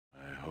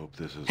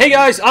hope this is... Hey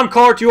guys, I'm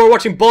Kart, you are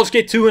watching Baldur's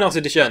Gate 2 Enhanced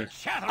Edition.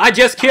 I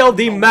just killed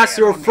the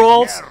Master of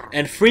Thralls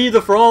and freed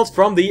the Thralls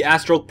from the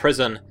Astral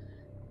Prison.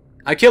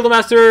 I killed the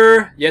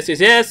Master,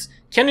 yes.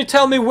 Can you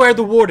tell me where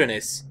the Warden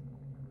is?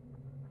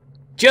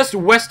 Just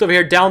west of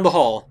here, down the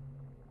hall.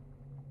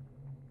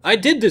 I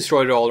did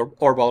destroy the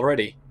orb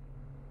already.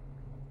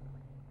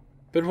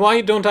 But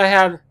why don't I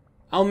have...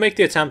 I'll make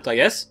the attempt, I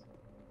guess.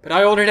 But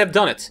I already have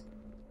done it.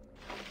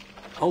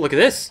 Oh, look at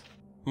this.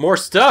 More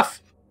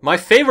stuff. My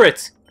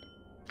favorite.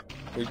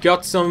 We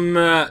got some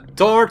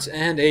darts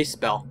and a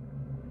spell.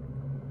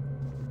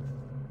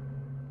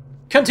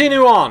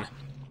 Continue on.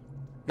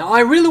 Now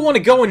I really want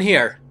to go in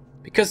here,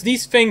 because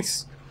these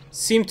things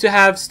seem to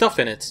have stuff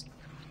in it.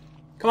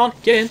 Come on,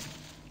 get in.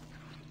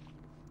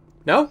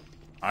 No?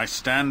 I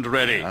stand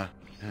ready.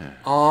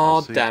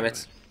 Oh, damn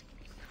it.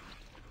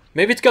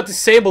 Maybe it got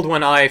disabled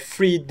when I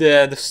freed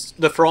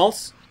the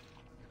thralls.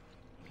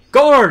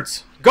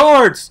 Guards!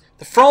 Guards!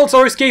 The thralls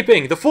are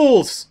escaping! The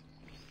fools!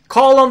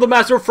 Call on the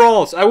Master of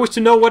Thralls. I wish to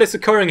know what is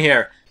occurring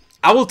here.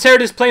 I will tear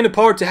this plane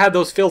apart to have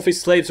those filthy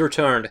slaves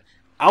returned.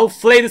 I'll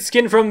flay the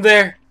skin from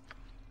there.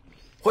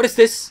 What is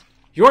this?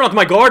 You are not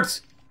my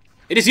guards.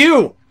 It is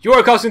you! You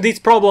are causing these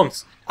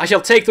problems. I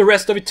shall take the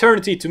rest of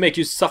eternity to make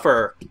you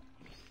suffer.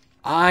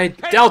 I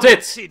doubt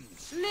it.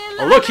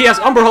 Oh look, he has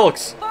Umber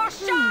Hulks.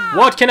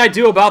 What can I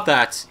do about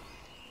that?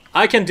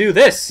 I can do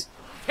this.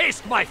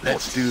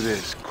 Let's do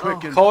this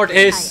quick and... Kart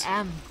is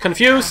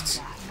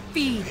confused.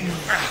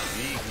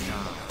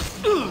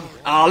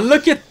 Ah,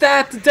 look at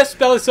that! The death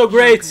spell is so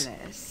great!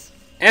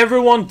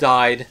 Everyone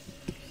died.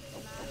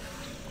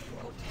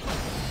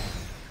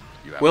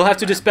 We'll have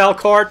to dispel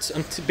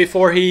Kart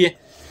before he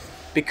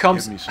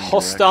becomes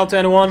hostile to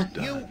anyone.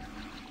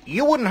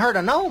 You wouldn't hurt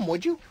a gnome,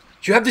 would you?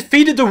 You have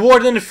defeated the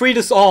Warden and freed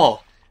us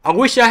all. I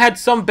wish I had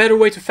some better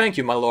way to thank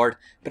you, my lord,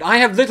 but I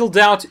have little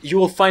doubt you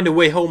will find a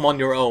way home on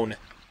your own.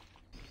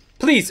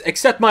 Please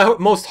accept my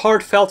most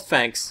heartfelt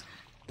thanks.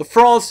 The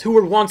thralls who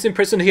were once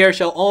imprisoned here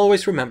shall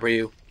always remember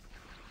you.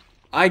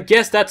 I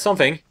guess that's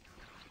something.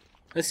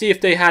 Let's see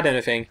if they had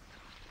anything.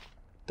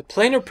 The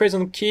planar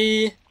prison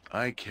key,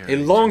 a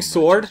long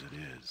sword.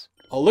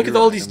 Oh, look at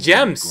all these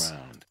gems.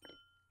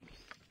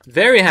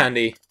 Very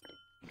handy.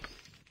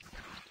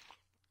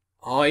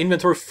 Oh,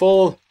 inventory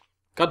full.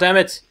 God damn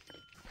it.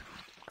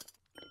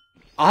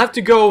 I'll have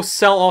to go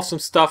sell off some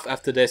stuff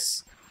after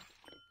this,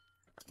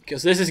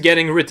 because this is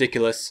getting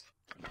ridiculous.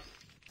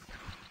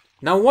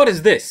 Now what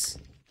is this?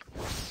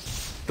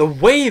 The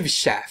wave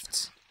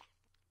shaft.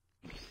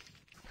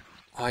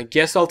 I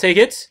guess I'll take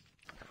it.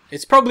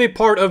 It's probably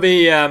part of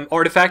a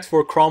artifact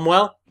for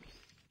Cromwell.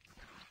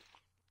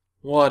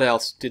 What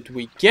else did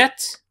we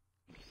get?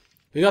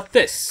 We got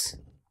this.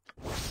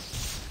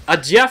 A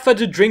Jaffa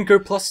the Drinker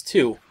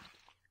 +2.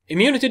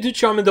 Immunity to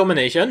Charm and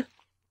Domination.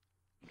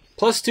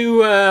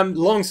 +2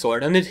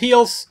 longsword, and it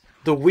heals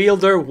the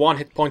wielder 1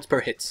 hit points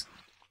per hit.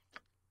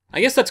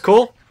 I guess that's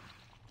cool.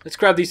 Let's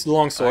grab these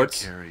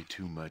longswords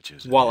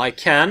while I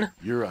can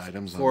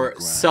for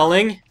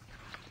selling.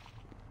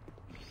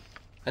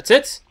 That's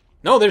it?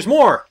 No, there's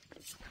more!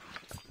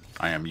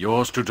 I am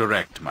yours to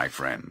direct, my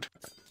friend.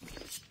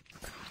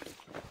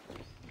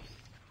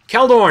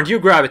 Kaldorn, you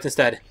grab it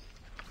instead.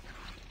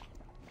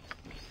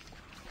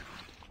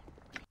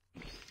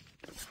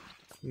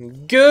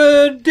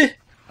 Good!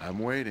 I'm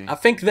waiting. I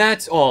think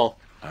that's all.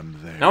 I'm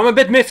there. Now I'm a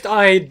bit miffed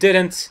I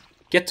didn't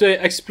get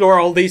to explore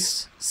all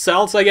these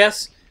cells, I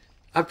guess.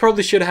 I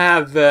probably should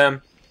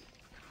have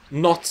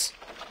not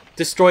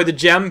destroyed the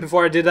gem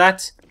before I did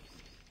that.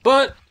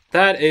 But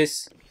that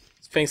is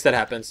things that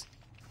happens.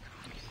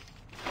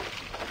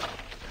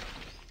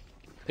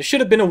 There should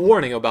have been a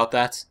warning about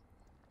that.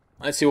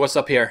 Let's see what's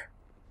up here.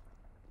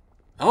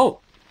 Oh!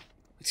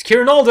 It's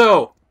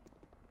Kirinaldo!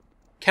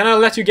 Can I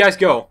let you guys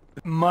go?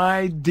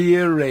 My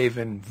dear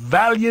Raven,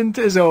 valiant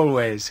as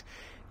always.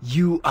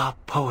 You are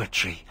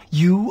poetry.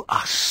 You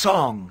are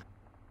song.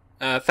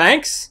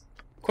 Thanks?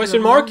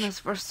 Question You mark? have known us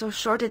for so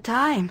short a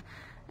time,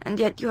 and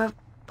yet you have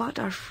bought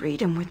our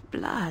freedom with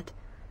blood.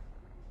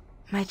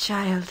 My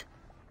child,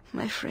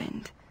 my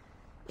friend,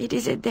 it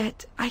is a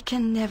debt I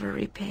can never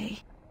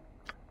repay.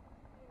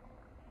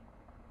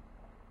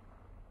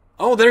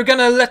 Oh, they're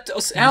gonna let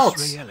us out!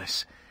 Miss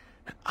Raelis,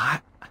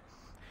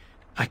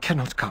 I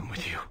cannot come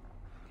with you.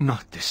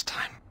 Not this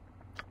time.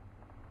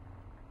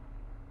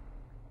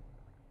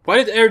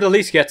 Why did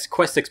Erdelis get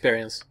quest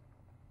experience?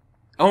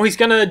 Oh, he's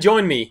gonna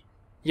join me.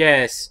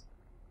 Yes.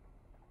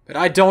 But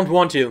I don't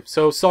want to,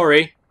 so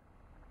sorry.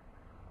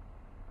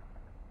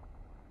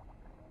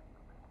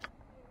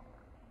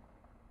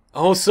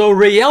 Oh, so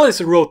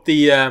Raelis wrote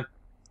the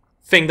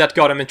thing that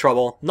got him in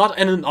trouble. Not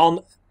an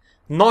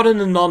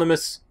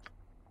anonymous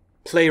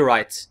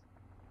playwright.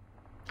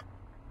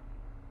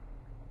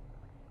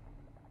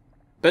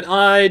 But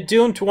I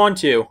don't want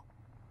to.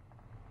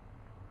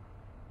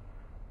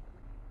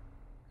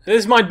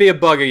 This might be a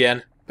bug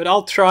again, but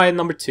I'll try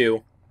number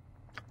 2.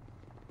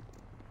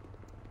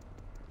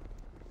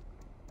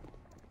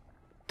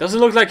 Doesn't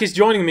look like he's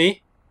joining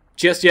me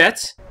just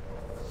yet.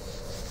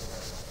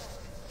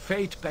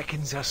 Fate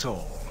beckons us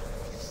all.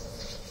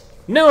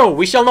 No,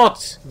 we shall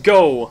not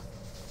go.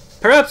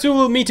 Perhaps we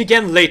will meet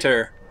again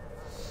later.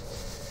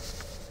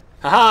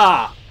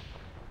 Haha!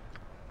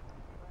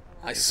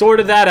 I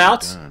sorted that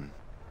out. Done.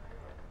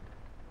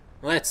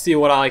 Let's see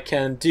what I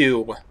can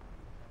do.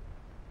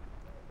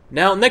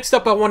 Now, next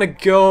up I want to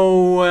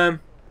go...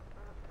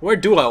 where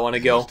do I want to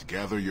go?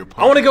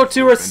 I want to go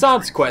to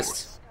Rassad's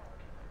quest.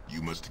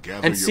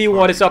 And see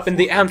what is up in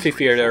the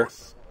Amphitheater.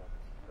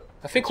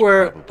 I think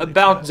we're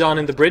about done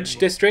in the Bridge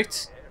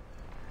District.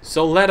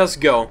 So let us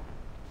go.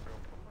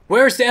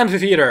 Where's the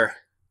Amphitheater?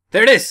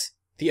 There it is!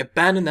 The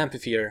abandoned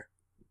Amphitheater.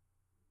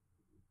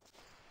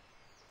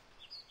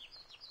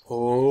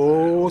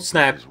 Oh,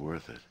 snap. It was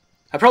worth it.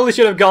 I probably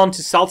should have gone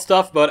to sell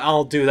stuff, but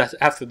I'll do that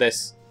after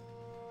this.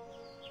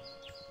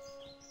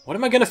 What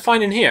am I gonna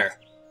find in here?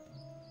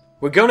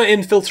 We're gonna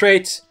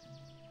infiltrate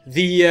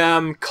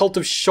the Cult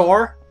of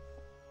Shar.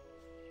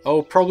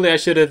 Oh, probably I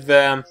should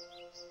have...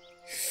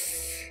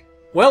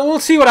 Well, we'll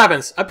see what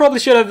happens. I probably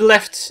should have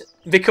left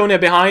Viconia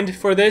behind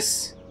for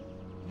this.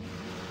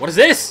 What is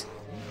this?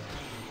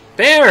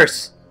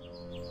 Bears!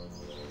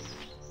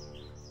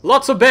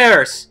 Lots of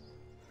bears!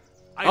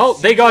 Oh,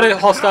 they got it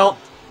hostile.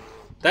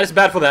 That is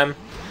bad for them.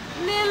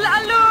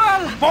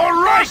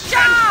 For right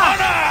and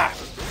honor!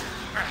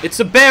 It's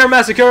a bear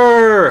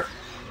massacre!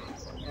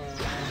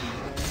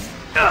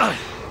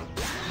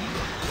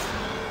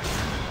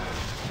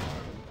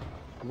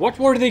 What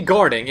were they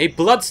guarding? A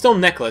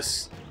bloodstone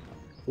necklace.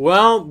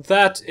 Well,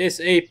 that is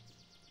a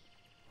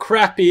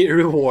crappy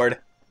reward.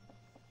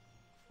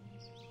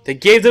 They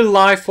gave their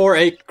life for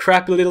a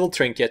crappy little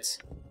trinket.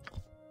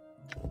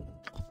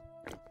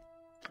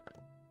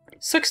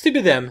 Sucks to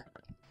be them.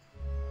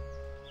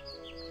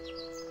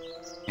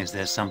 Is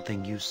there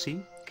something you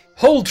seek?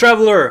 Hold,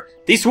 traveler!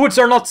 These woods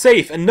are not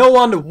safe, and no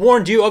one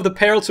warned you of the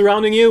peril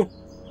surrounding you.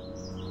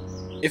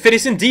 If it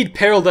is indeed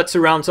peril that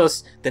surrounds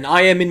us, then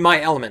I am in my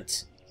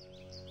element.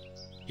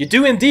 You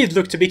do indeed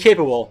look to be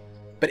capable,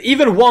 but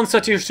even one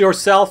such as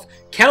yourself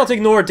cannot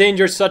ignore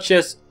dangers such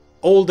as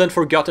old and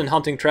forgotten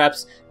hunting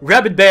traps,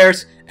 rabid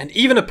bears, and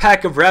even a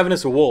pack of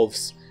ravenous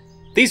wolves.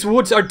 These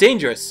woods are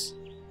dangerous.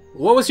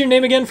 What was your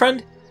name again,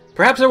 friend?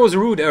 Perhaps I was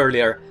rude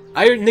earlier.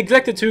 I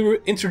neglected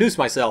to introduce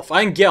myself.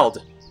 I am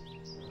Geld.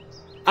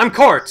 I'm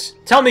Kart.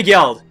 Tell me,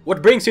 Geld,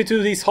 what brings you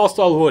to these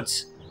hostile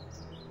woods?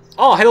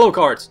 Oh, hello,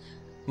 Kart.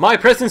 My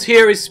presence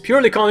here is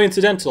purely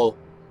coincidental,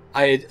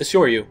 I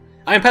assure you.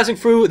 I am passing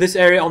through this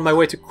area on my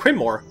way to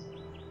Crimmore,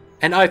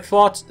 and I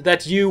thought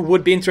that you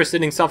would be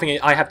interested in something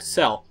I have to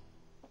sell.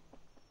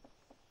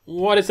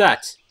 What is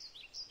that?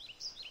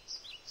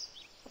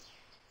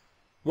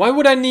 Why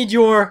would I need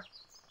your...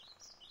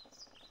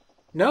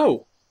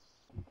 No.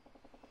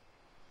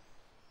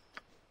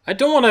 I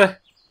don't want to...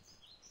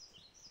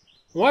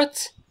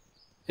 What?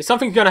 Is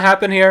something gonna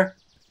happen here?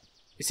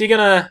 Is he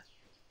gonna...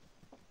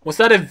 Was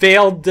that a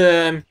veiled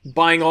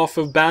buying off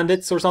of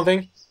bandits or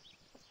something?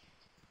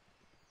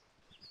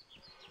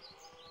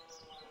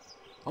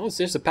 Oh,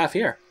 there's a path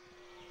here.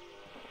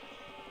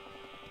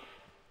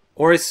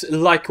 Or is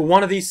like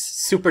one of these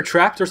super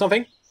trapped or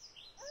something?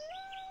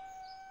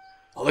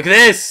 Oh, look at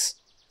this!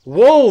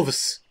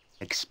 Wolves!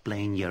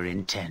 Explain your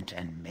intent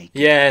and make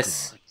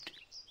yes. it good.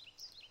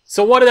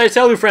 So what did I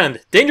tell you, friend?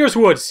 Dangerous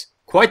woods.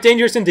 Quite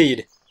dangerous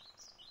indeed.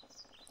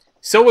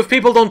 So if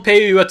people don't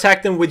pay you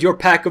attack them with your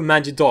pack of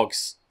mangy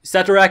dogs. Is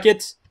that a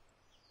racket?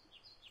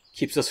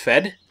 Keeps us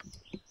fed?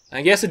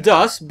 I guess it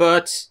does,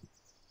 but...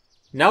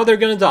 Now they're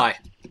gonna die.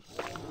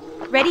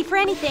 Ready for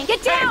anything?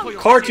 Get down!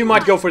 Kart, you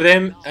might go for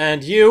them,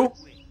 and you...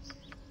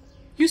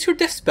 Use your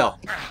death spell.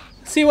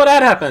 See what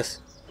that happens.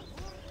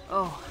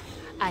 Oh,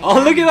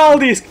 look at all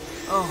these!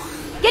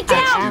 Get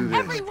down,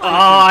 everyone!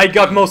 Ah, I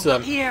got most of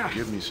them. Here.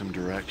 Give me some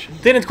direction.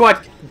 Didn't quite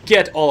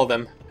get all of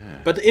them,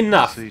 Yeah, but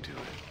enough. see to it.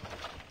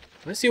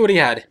 Let's see what he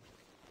had.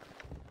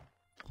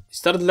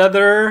 Studded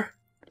leather.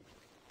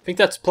 I think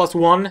that's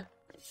 +1.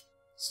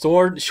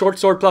 Sword, short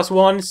sword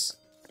 +1s.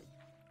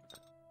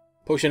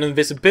 Potion of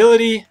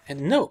invisibility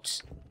and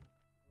notes.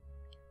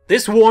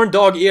 This worn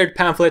dog-eared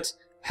pamphlet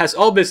has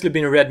obviously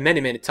been read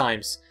many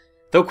times.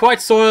 Though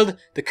quite soiled,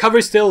 the cover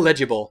is still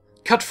legible.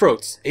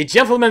 Cutthroats, a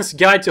gentleman's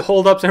guide to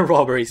hold-ups and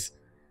robberies.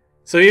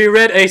 So he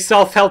read a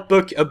self-help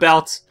book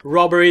about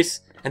robberies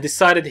and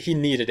decided he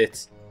needed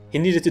it. He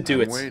needed to do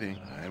I'm it. waiting.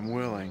 I'm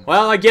willing.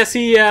 Well, I guess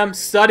he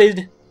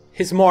studied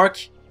his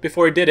mark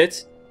before he did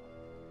it.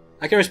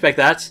 I can respect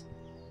that.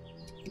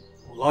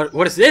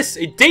 What is this?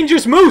 A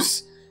dangerous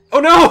moose! Oh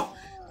no!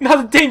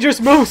 Not a dangerous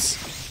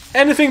moose!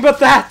 Anything but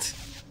that!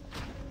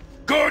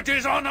 Good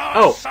is on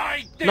our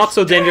side this not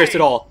so dangerous day.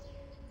 at all.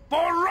 For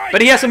right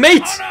But he has a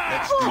mate!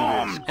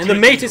 honor. And the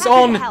mate is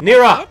on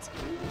Nira!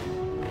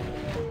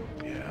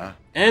 Yeah.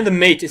 And the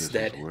mate is This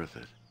dead. is worth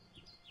it.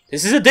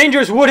 This is a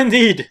dangerous wood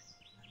indeed!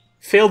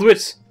 Filled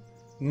with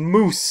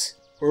moose.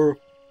 Or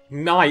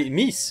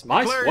mice?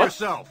 Mice? Clear What?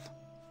 yourself.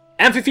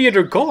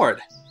 Amphitheater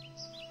guard.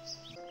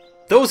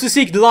 Those who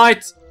seek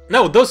light...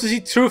 No, those who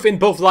seek truth in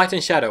both light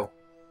and shadow.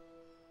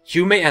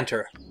 You may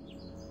enter.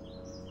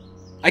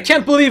 I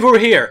can't believe we're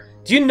here.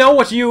 Do you know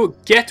what you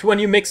get when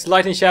you mix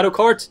light and shadow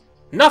cards?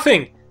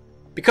 Nothing!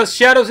 Because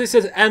shadows is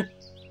as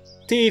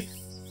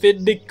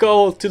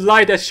antithetical to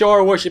light as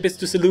Shar worship is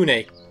to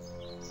Selûne.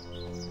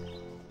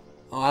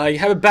 I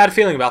have a bad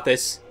feeling about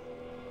this.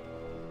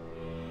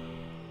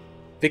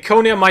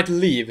 Viconia might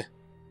leave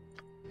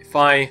if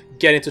I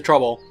get into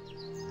trouble.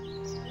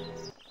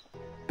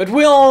 But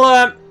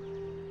we'll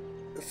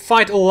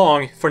fight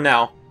along for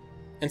now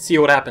and see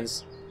what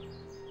happens.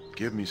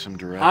 Give me some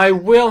direction. I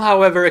will,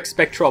 however,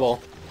 expect trouble.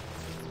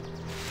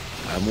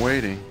 I'm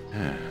waiting.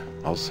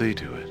 I'll see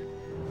to it.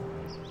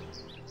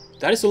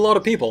 That is a lot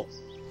of people.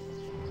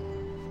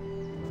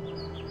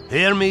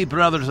 Hear me,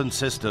 brothers and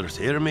sisters,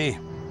 hear me.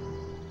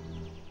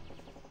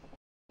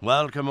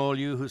 Welcome all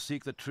you who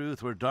seek the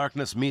truth where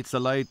darkness meets the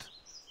light.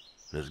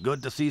 It is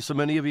good to see so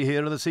many of you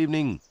here this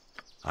evening.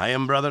 I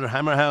am Brother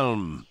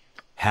Hammerhelm.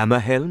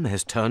 Hammerhelm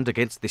has turned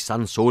against the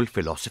Sun Soul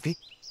philosophy?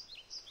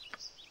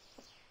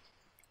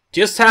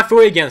 Just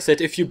halfway against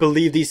it, if you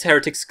believe these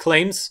heretics'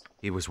 claims.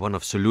 He was one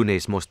of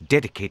Selûne's most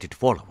dedicated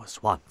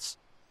followers once.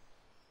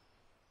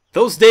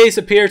 Those days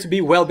appear to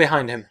be well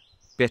behind him.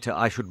 Better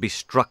I should be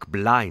struck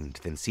blind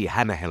than see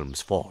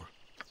Hammerhelm's fall.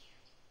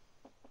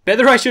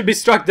 Better I should be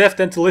struck deaf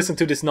than to listen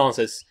to this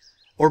nonsense.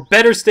 Or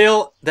better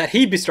still, that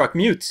he be struck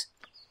mute.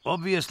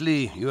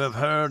 Obviously, you have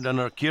heard and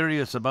are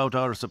curious about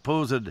our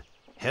supposed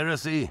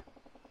heresy.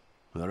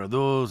 There are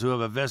those who have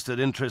a vested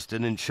interest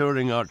in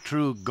ensuring our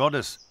true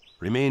goddess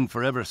remain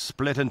forever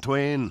split in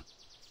twain.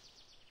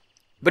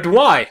 But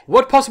why?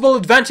 What possible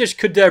advantage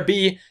could there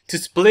be to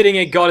splitting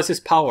a goddess's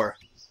power?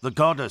 The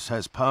goddess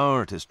has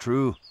power, 'tis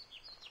true.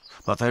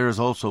 But there is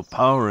also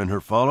power in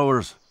her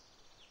followers.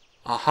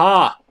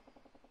 Aha!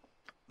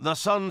 The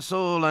Sun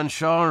Soul and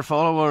Shar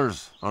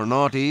followers are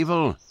not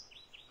evil,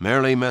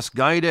 merely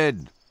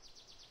misguided.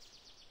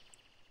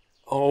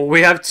 Oh,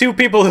 we have two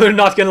people who are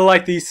not gonna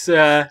like these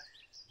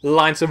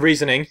lines of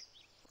reasoning.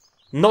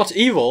 Not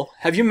evil?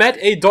 Have you met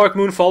a Dark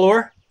Moon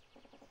follower?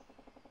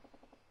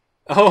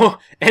 Oh,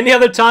 any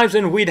other times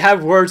and we'd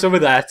have words over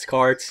that,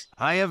 Kart.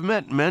 I have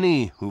met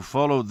many who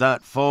followed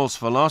that false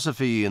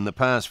philosophy in the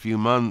past few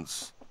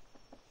months.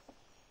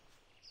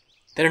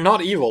 They're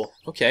not evil,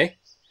 okay.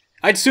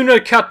 I'd sooner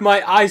cut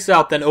my eyes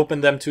out than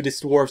open them to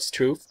this dwarf's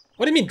truth.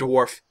 What do you mean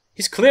dwarf?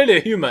 He's clearly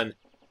a human.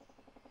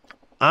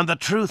 And the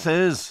truth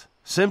is,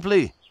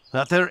 simply,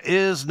 that there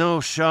is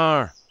no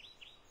Shar,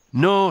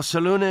 no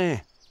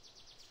Selûne,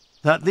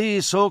 that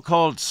these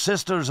so-called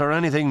sisters are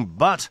anything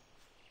but.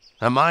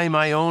 Am I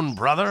my own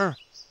brother?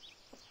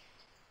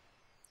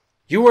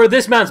 You were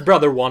this man's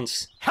brother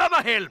once.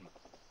 Hammerhelm!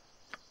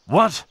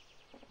 What?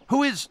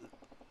 Who is...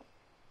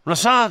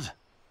 Rasad?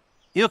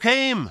 You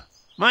came,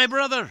 my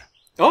brother.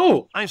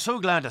 Oh! I'm so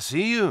glad to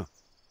see you.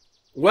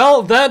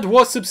 Well, that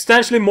was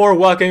substantially more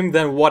welcome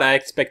than what I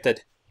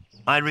expected.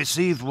 I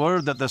received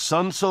word that the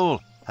Sun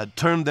Soul had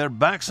turned their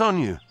backs on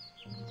you.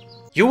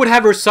 You would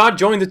have Rasad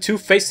join the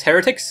two-faced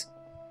heretics?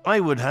 I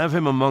would have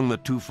him among the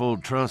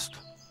twofold trust.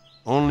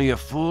 Only a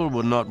fool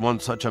would not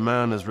want such a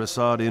man as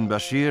Rasad in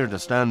Bashir to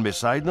stand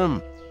beside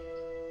them.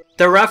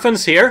 The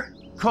Raffens here?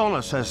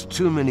 Kolos has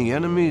too many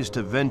enemies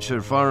to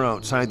venture far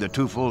outside the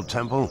twofold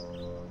temple.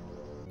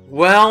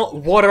 Well,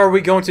 what are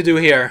we going to do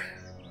here?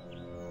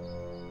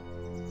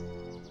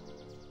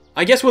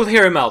 I guess we'll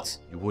hear him out.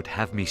 You would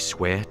have me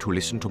swear to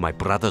listen to my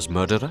brother's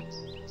murderer?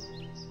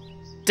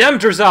 Damn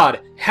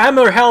Drazad!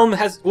 Hammerhelm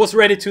was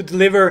ready to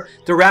deliver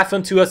the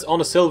Raffen to us on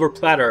a silver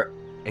platter.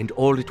 And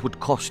all it would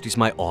cost is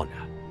my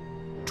honor.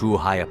 Too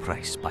high a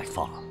price by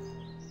far.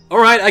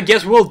 Alright, I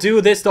guess we'll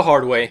do this the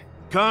hard way.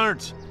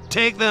 Guards,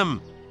 take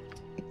them!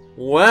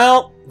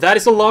 Well, that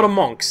is a lot of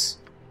monks.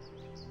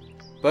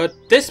 But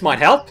this might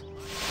help.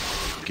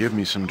 Give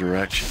me some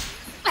direction.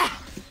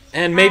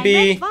 And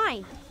maybe...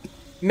 Fine.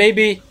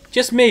 Maybe,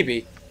 just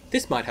maybe,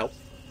 this might help.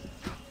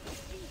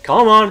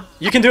 Come on,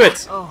 you can do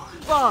it! Oh,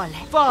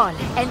 fall,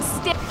 and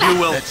stick. You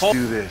will. Let's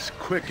do this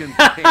quick and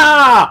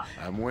Ha!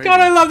 I'm waiting.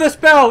 God, I love this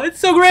spell! It's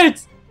so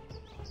great!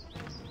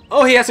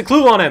 Oh, he has a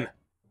clue on him!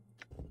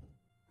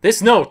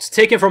 This note,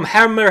 taken from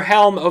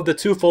Hammerhelm of the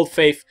Twofold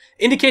Faith,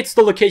 indicates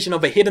the location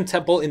of a hidden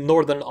temple in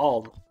northern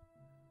Alm.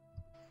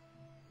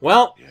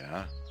 Well,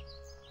 yeah.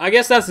 I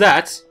guess that's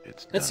that.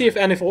 It's Let's see if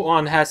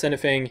anyone has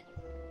anything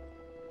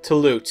to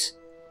loot.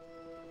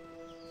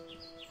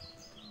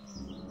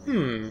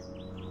 We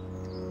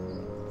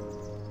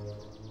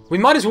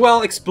might as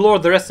well explore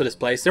the rest of this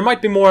place. There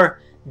might be more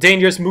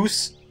dangerous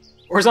moose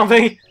or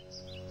something.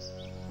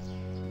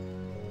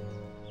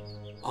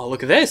 Oh,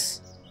 look at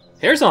this.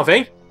 Here's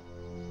something.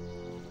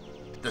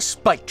 The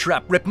spike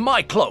trap ripped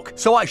my cloak,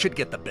 so I should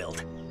get the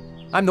build.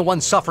 I'm the one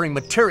suffering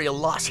material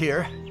loss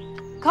here.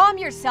 Calm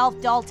yourself,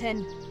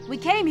 Dalton. We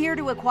came here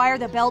to acquire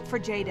the belt for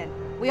Jaden.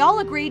 We all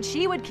agreed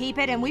she would keep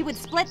it and we would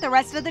split the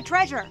rest of the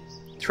treasure.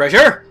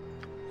 Treasure?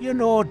 You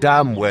know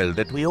damn well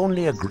that we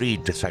only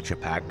agreed to such a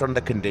pact on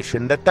the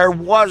condition that there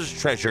was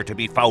treasure to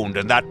be found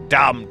in that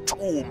damn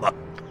tomb.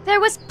 There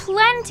was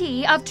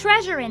plenty of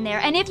treasure in there,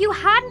 and if you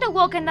hadn't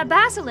awoken the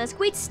basilisk,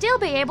 we'd still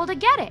be able to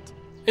get it.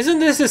 Isn't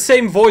this the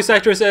same voice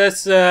actress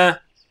as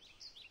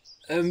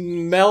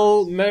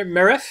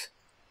Merif?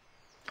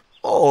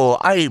 Oh, Oh,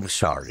 I'm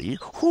sorry.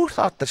 Who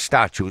thought the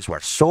statues were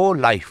so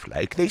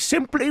lifelike they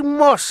simply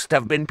must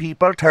have been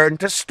people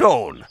turned to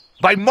stone?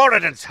 By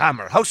Moradin's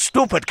hammer, how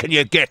stupid can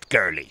you get,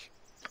 girlie?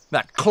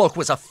 That cloak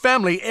was a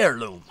family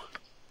heirloom.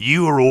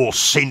 You're all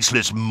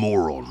senseless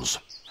morons.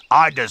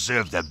 I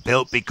deserve the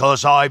belt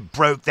because I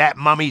broke that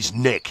mummy's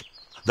neck.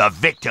 The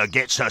victor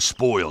gets her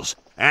spoils,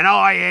 and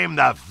I am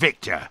the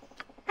victor.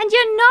 And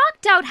you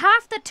knocked out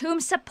half the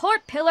tomb's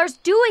support pillars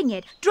doing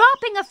it,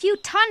 dropping a few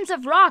tons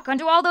of rock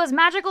onto all those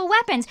magical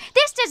weapons.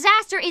 This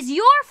disaster is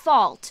your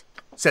fault,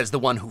 says the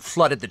one who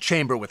flooded the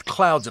chamber with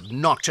clouds of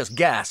noxious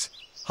gas.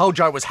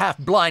 Hojar was half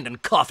blind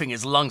and coughing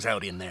his lungs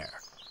out in there.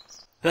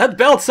 That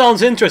belt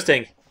sounds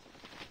interesting.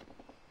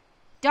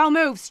 Don't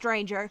move,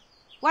 stranger.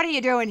 What are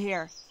you doing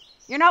here?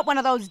 You're not one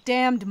of those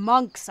damned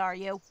monks, are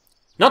you?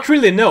 Not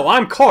really, no.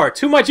 I'm Kart.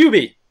 Who might you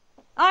be?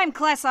 I'm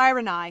Kless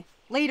Ironeye,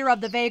 leader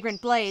of the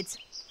Vagrant Blades.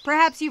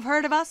 Perhaps you've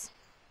heard of us?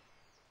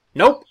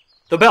 Nope.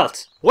 The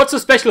belt. What's so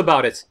special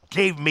about it?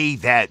 Give me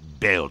that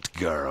belt,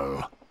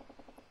 girl.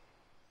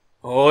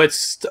 Oh,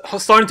 it's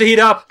starting to heat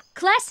up.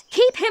 Kless,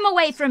 keep him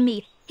away from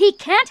me. He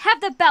can't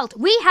have the belt.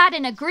 We had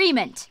an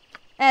agreement.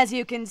 As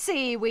you can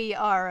see, we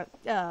are,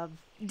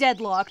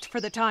 deadlocked for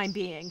the time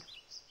being.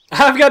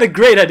 I've got a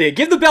great idea.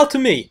 Give the belt to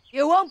me.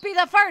 You won't be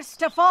the first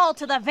to fall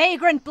to the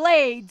Vagrant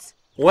Blades.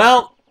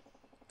 Well,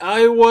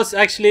 I was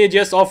actually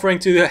just offering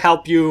to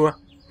help you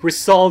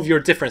resolve your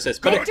differences.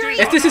 But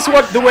if this is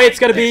the way it's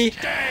gonna be,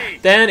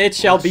 then it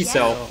shall be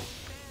so.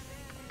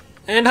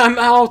 And I'm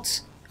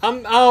out.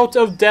 I'm out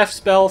of death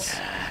spells.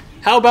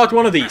 How about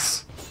one of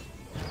these?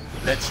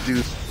 Let's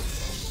do...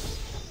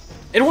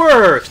 It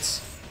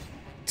worked!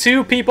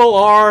 2 people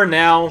are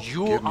now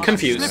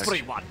confused.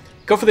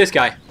 Go for this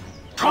guy.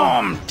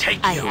 Tom,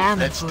 take you.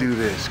 Let's do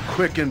this.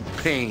 Quick and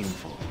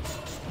painful.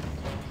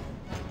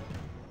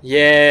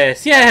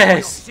 Yes,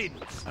 yes!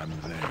 I'm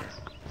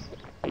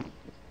there.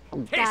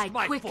 Die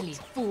quickly,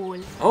 fool.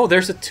 Oh,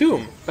 there's a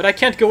tomb, but I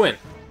can't go in.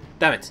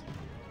 Damn it.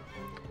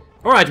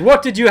 Alright,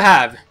 what did you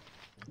have?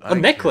 A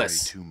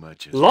necklace.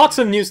 Lots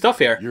of new stuff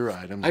here.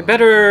 I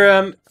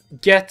better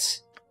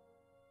get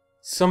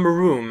some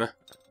room.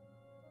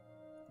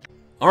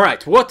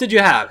 Alright, what did you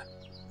have?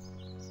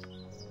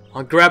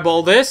 I'll grab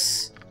all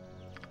this.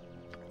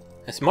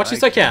 As much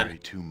as I can. Carry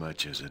too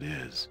much as it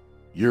is.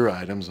 Your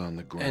items on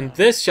the ground. And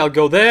this shall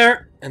go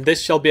there, and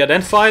this shall be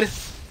identified.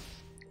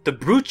 The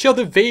Brooch of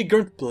the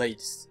Vagrant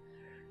Blades.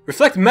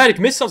 Reflect magic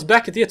missiles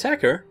back at the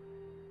attacker.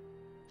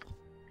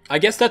 I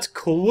guess that's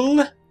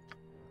cool?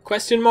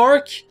 Question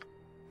mark?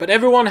 But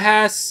everyone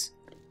has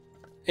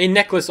a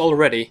necklace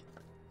already.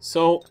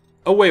 So,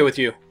 away with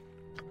you.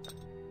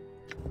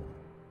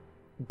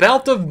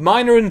 Belt of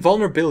Minor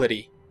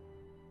Invulnerability.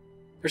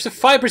 There's a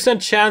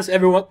 5% chance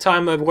every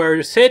time a wearer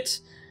is hit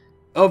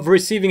of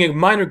receiving a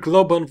minor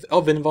globe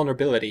of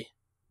invulnerability.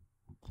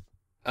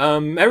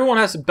 Everyone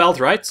has a belt,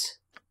 right?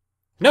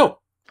 No!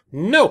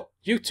 No!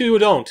 You two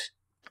don't.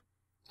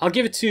 I'll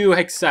give it to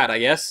Hexat, I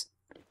guess.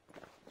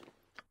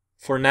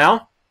 For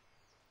now.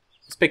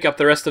 Let's pick up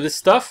the rest of this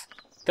stuff.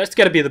 That's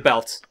gotta be the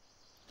belt.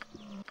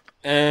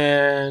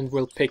 And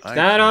we'll pick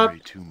that up.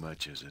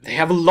 They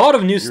have a lot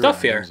of new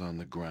stuff here.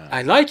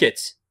 I like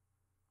it.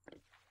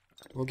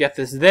 We'll get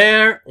this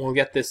there. We'll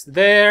get this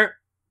there.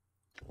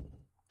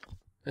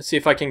 Let's see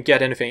if I can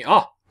get anything.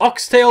 Ah,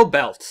 Oxtail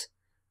Belt.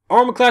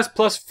 Armor class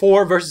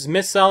 +4 versus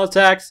missile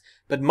attacks,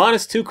 but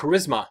 -2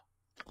 charisma.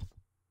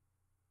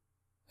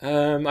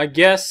 I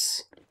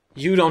guess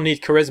you don't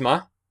need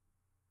charisma,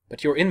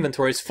 but your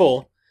inventory is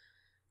full.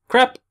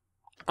 Crap.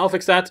 I'll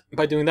fix that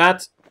by doing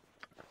that.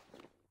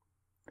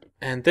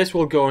 And this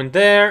will go in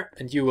there,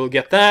 and you will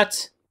get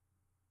that.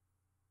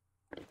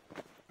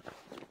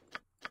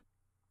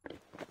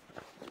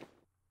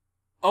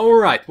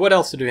 Alright, what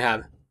else do we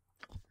have?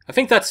 I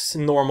think that's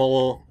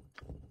normal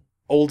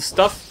old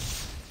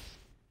stuff.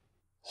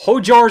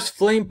 Hojar's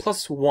Flame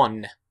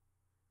 +1.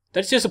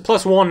 That's just a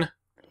 +1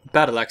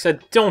 battle axe. I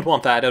don't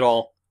want that at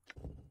all.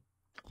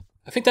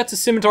 I think that's a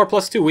Scimitar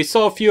 +2. We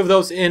saw a few of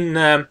those in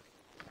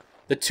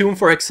the tomb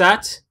for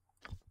Hexat.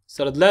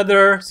 Studded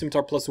leather,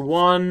 Scimitar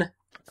 +1.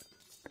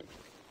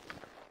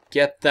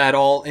 Get that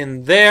all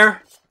in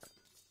there.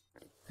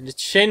 And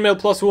it's chainmail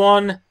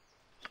 +1.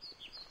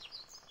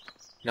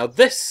 Now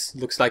this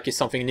looks like it's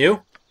something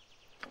new.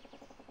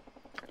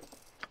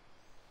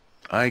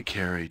 I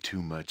carry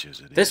too much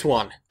as it is. This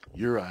one.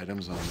 Your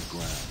items on the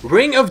ground.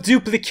 Ring of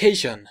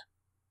Duplication.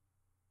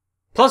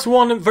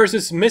 +1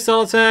 versus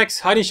missile attacks.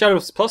 Hiding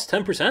shadows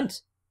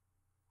 +10%.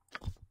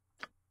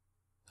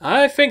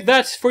 I think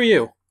that's for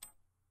you.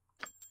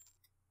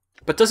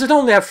 But does it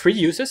only have 3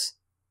 uses?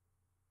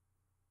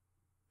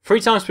 3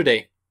 times per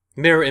day.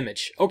 Mirror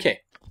image.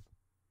 Okay.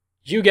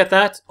 You get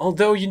that,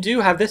 although you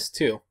do have this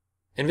too.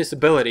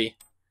 Invisibility.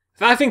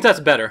 I think that's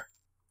better.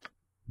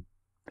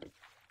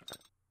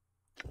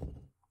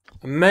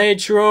 A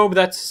mage robe,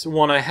 that's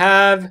one I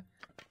have.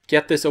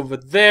 Get this over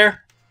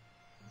there.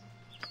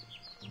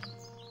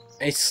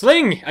 A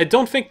sling! I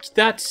don't think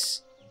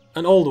that's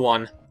an old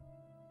one.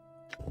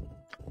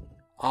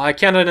 I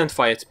can't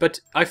identify it, but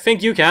I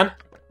think you can.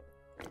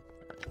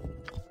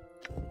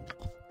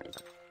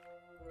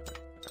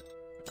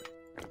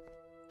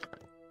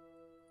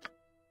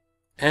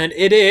 And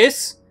it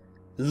is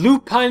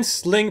Lupine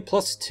Sling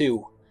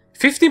 +2.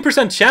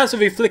 15% chance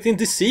of inflicting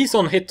disease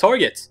on hit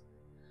targets.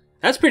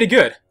 That's pretty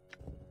good.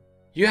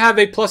 You have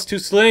a +2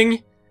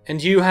 sling,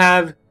 and you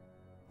have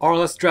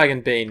Arla's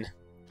Dragonbane.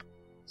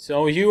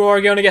 So you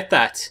are gonna get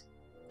that.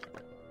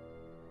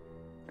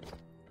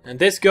 And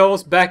this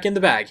goes back in the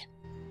bag.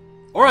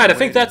 Alright, I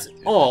think that's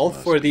all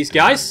for these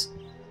guys.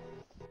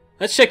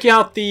 Let's check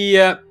out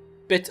the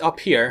bit up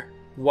here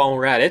while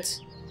we're at it.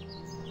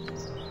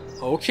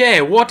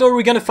 Okay, what are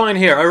we gonna find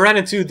here? I ran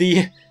into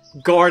the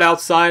guard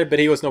outside, but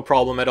he was no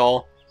problem at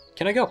all.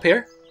 Can I go up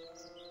here?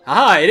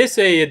 Aha, it is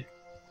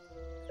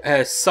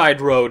a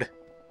side road.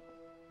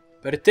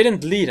 But it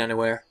didn't lead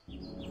anywhere.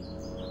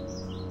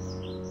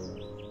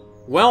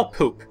 Well,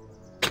 poop.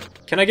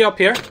 Can I get up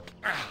here?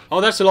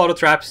 Oh, that's a lot of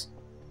traps.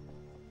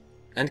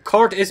 And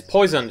Kart is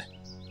poisoned.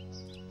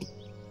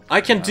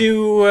 I can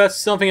do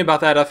something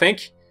about that, I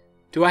think.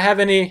 Do I have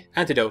any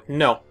antidote?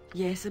 No.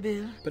 Yes,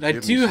 Bill. But I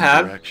do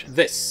have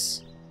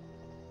this.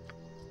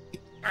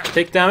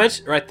 Take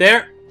damage right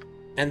there.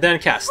 And then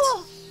cast.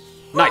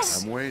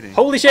 Nice. I'm waiting.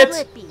 Holy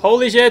shit!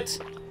 Holy shit!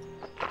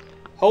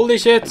 Holy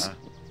shit!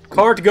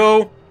 Kart,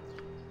 go!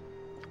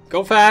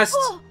 Go fast!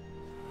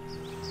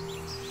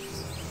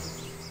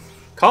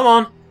 Come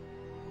on!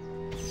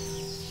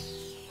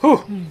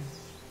 Whew!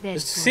 There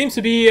seems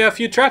to be a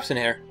few traps in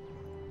here.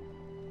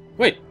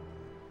 Wait.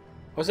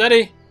 Was that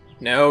a...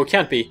 No,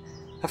 can't be.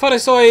 I thought I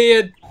saw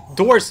a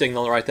door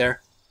signal right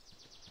there.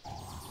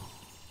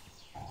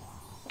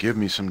 Give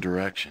me some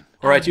direction.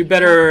 Alright, you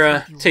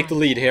better take the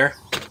lead here.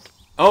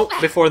 Oh,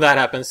 before that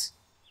happens.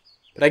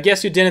 But I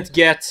guess you didn't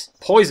get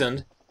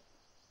poisoned.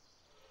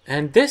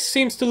 And this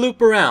seems to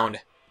loop around.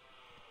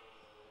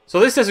 So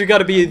this says we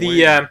gotta be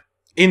the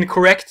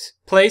incorrect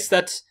place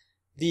that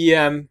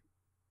the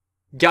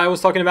guy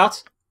was talking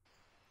about.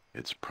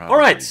 It's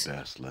probably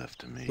best left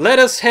to me. Let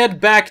us head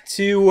back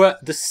to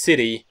the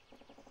city.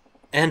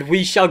 And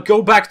we shall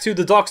go back to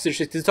the dock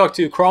station to talk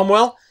to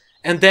Cromwell.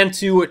 And then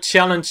to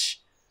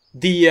challenge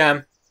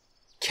the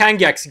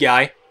Kangax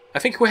guy. I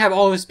think we have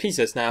all his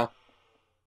pieces now.